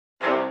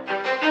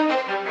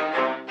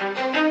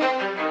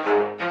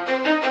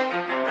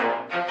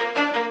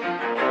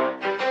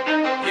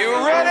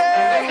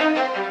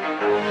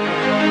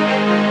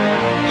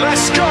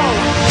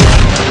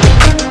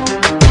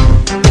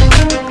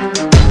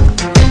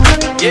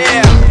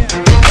Yeah.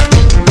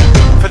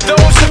 For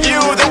those of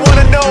you that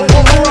wanna know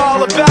what we're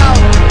all about,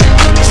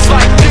 it's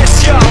like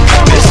this, yo.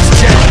 This is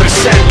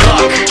 10%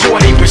 luck,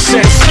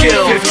 20%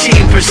 skill,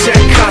 15%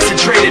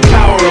 concentrated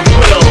power of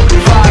will,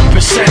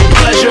 5%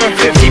 pleasure,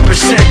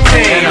 50%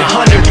 pain,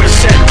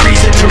 100%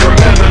 reason to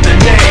remember the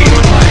name.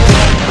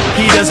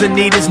 He doesn't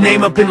need his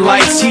name up in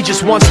lights, he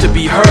just wants to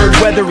be heard,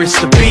 whether it's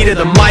the beat of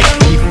the mic.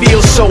 He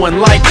feels so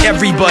unlike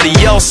everybody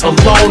else,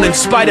 alone, in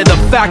spite of the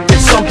fact that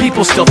some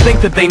people still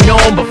think that they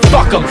know him. But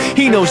fuck him,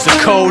 he knows the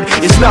code.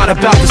 It's not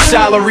about the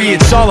salary,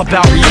 it's all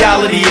about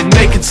reality and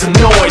making some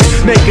noise,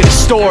 making a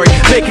story,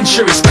 making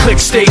sure his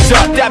click stays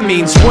up. That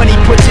means when he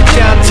puts it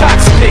down, Tox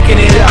picking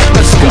it up.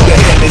 Let's go. Who the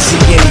hell is he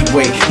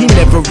anyway? He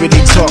never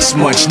really talks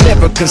much,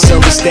 never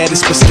concerned with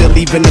status, but still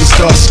even him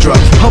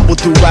starstruck. Humble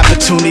through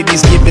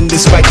opportunities given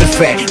despite the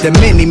fact that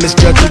many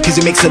misjudge him cause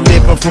he makes a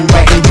living from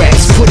writing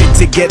raps. Put it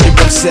together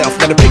himself,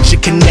 got a picture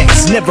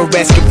connects, never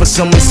asking for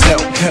someone's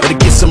help or to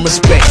get some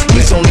respect.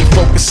 He's only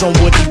focused on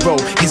what he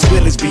wrote, his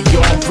will is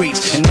beyond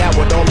reach, and now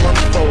it all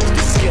unfolds,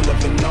 the skill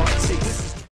of an artist.